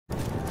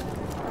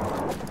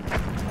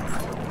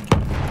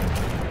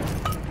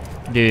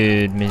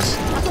Dude, miss.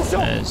 We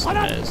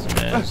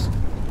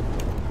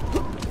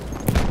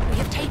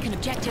have taken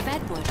objective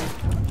Edward.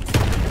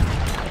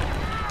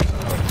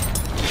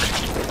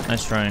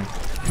 Nice trying.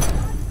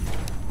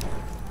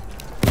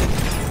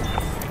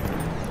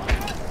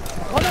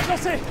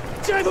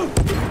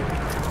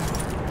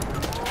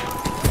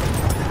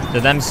 The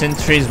damn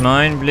sentry is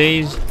mine,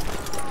 please.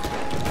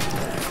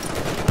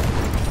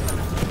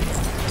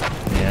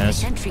 Yes.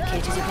 Sentry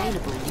kit is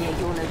available near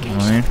your location.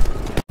 Mine.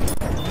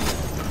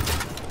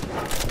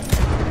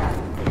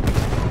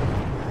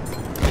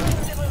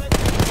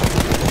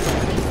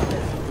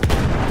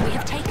 We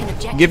have taken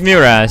objective. Give me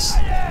your ass.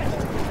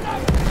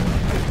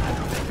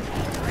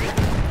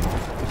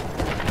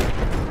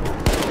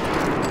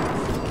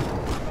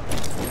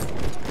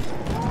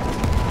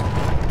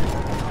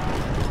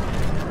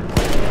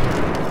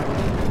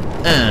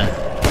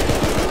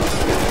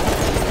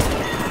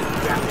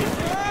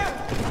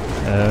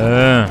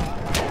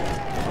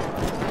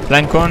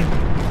 Flank on.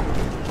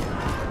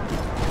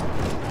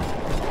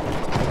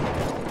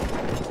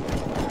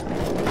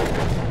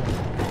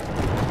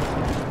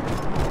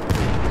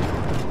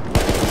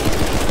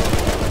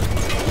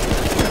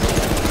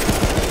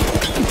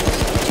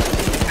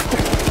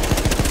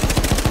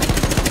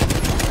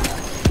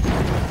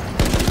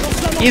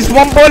 He's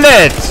one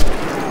bullet.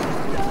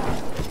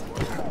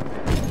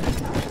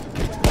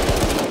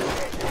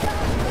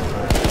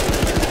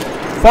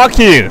 Fuck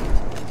you.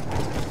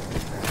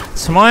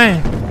 It's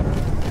mine.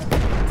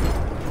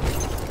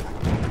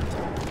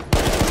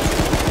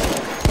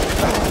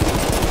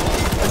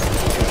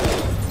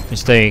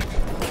 Mistake.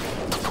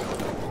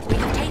 We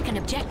have taken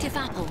objective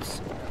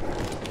apples.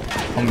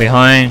 I'm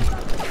behind.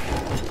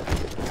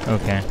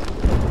 Okay.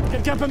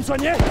 Quelqu'un peut me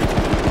soigner?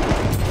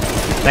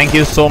 Thank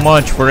you so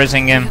much for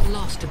raising him. We have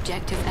lost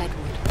objective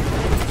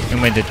Edward. You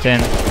made it 10.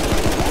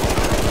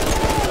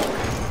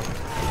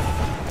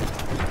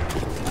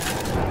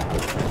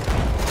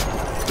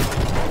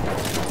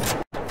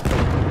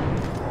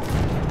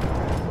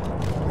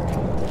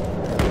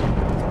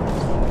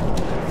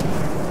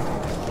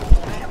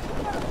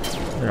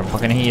 They're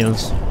fucking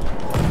heals.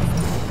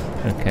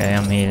 Okay,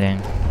 I'm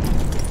healing.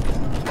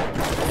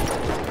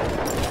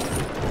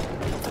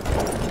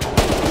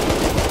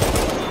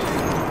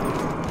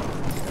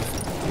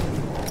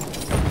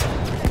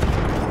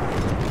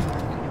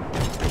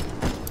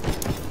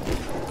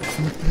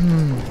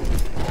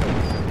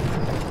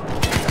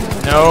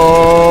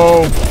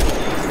 No.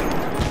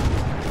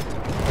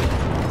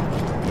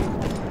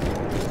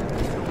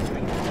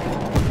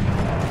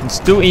 It's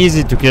too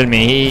easy to kill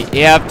me. He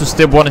have to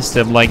step one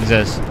step like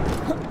this.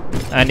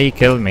 And he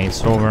killed me,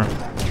 it's over.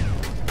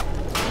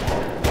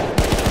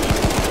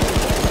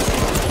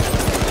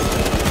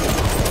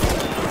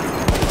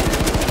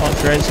 Oh,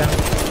 Grayson.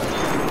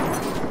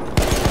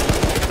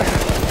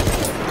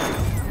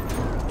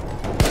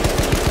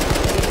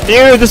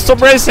 Dude,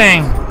 stop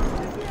racing!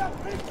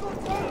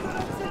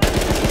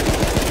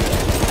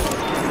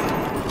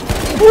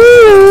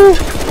 Woo!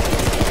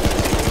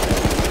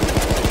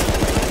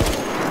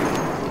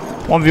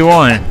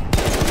 1v1.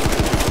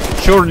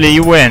 Surely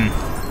you win.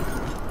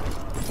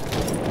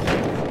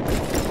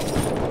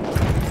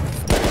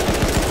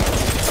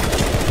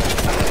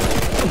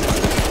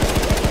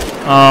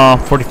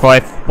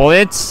 45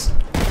 bullets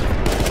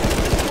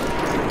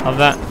of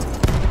that.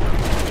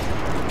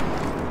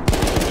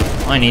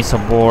 I need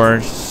some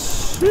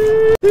boards.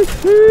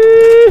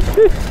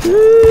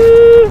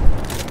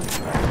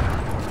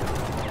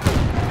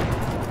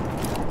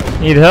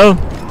 Need help?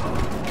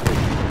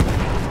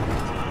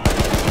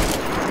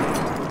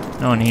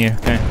 No one here,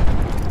 okay.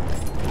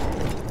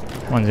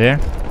 One's there.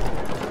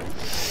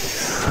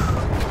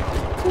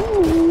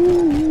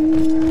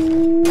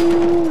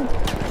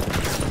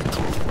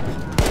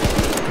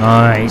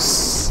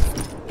 Nice.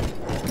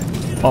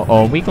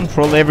 Uh-oh, we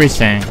control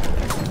everything.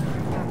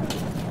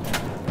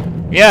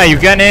 Yeah, you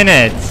got in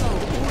it.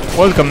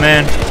 Welcome,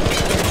 man.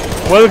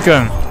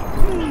 Welcome.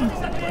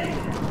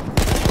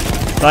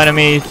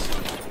 Dynamite.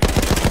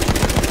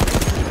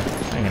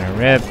 I'm gonna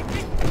rip.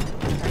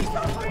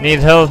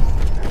 Need help.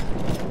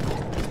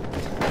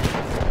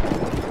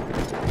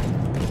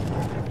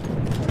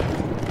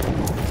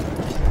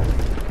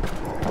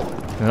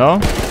 Hello?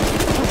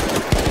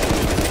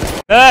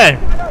 Hey!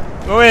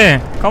 Go in!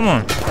 Come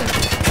on!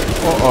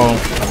 Uh-oh.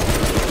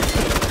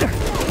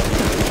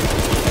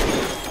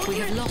 We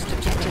have lost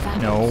objective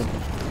apples. No.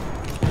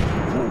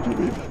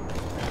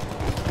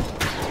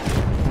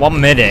 One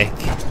medic.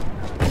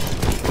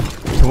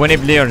 20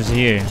 players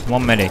here.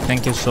 One medic.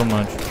 Thank you so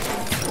much.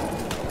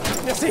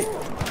 Merci.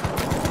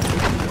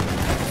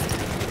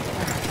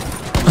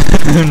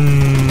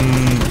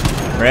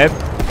 Rep. We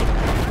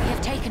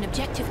have taken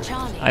objective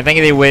Charlie. I think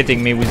they're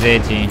waiting me with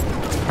 80.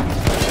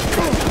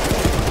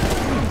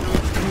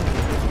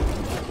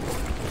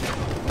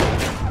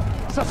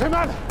 Ça fait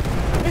mal.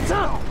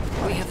 Médecin.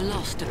 We have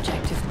lost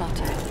objective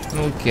butter.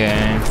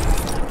 Okay.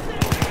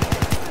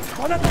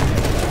 En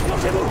attendez.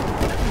 Lancez-vous.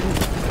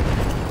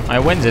 I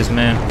win this,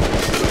 man.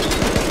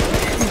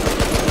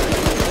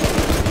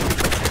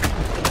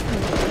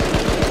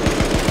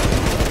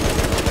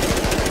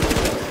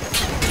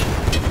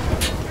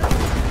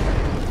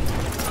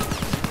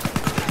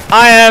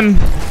 I am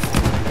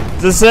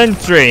the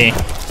sentry,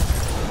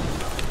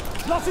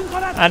 Lance une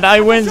grenade. and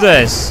I win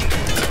this.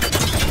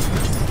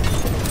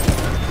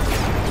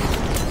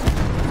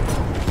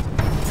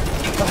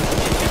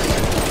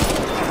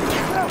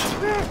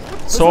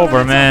 It's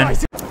over, man.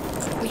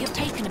 We have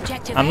taken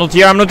objective. I'm not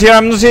here, I'm not here,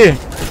 I'm not here.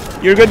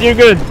 You're good, you're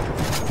good.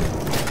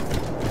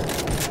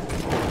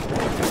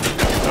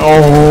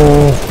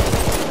 Oh,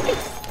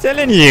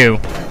 telling you.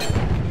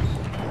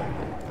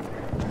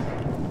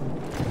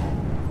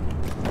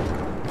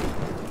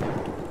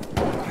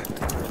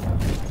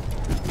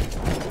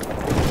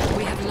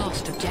 We have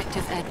lost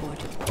objective Edward.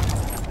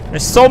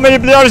 There's so many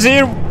players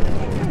here.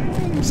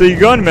 So you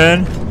gone,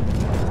 man.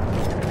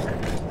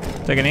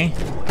 Take a knee.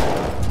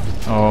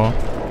 Oh,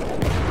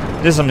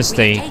 this is a We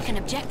mistake. have taken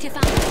objective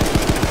Apple.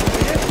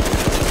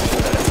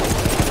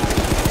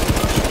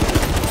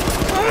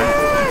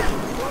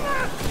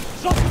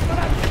 Lance une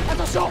grenade.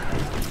 Attention.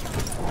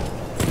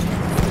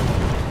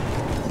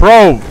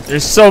 Bro,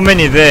 there's so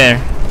many there.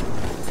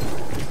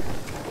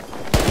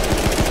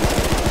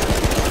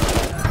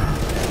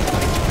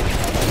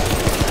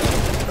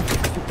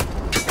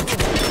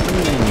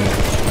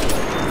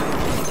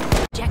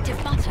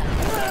 Objective butter.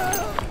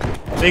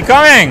 They're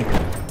coming!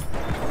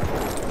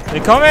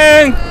 They're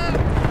coming!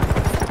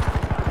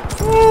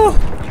 Woo.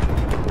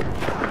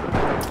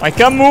 I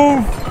can't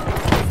move!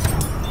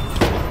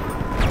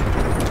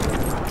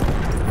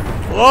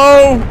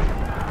 Low!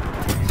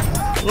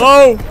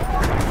 Low!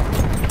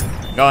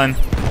 Got him.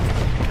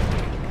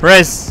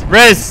 Press!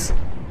 Press!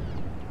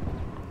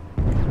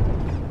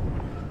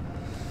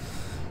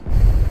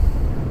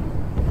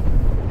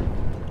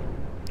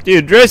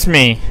 Dude, dress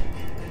me!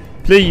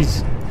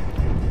 Please.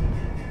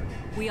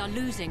 We are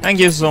losing. Thank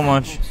you so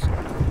much.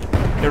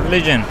 Your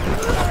religion.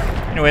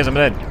 Anyways, I'm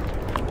dead.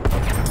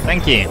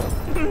 Thank you.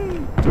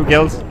 2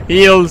 kills.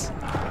 Heals.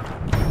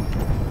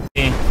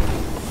 Okay.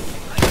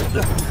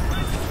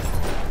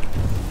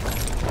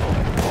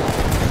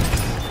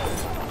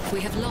 We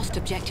have lost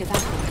objective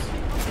Apples.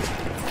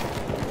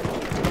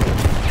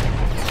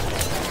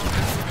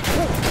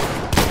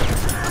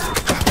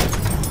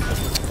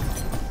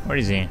 Where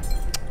is he?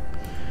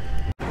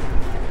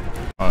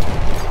 Oh.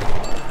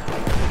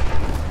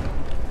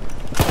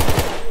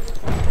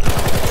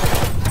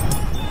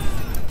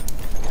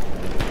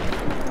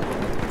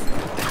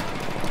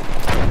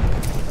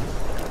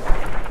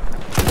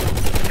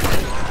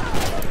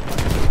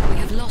 We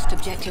have lost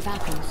objective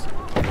Apples.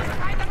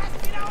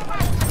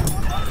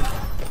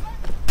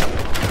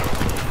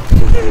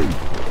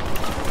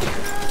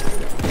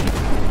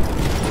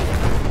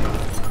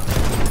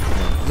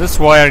 This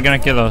wire gonna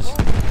kill us.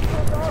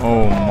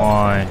 Oh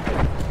my.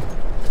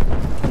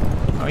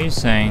 How are you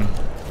saying?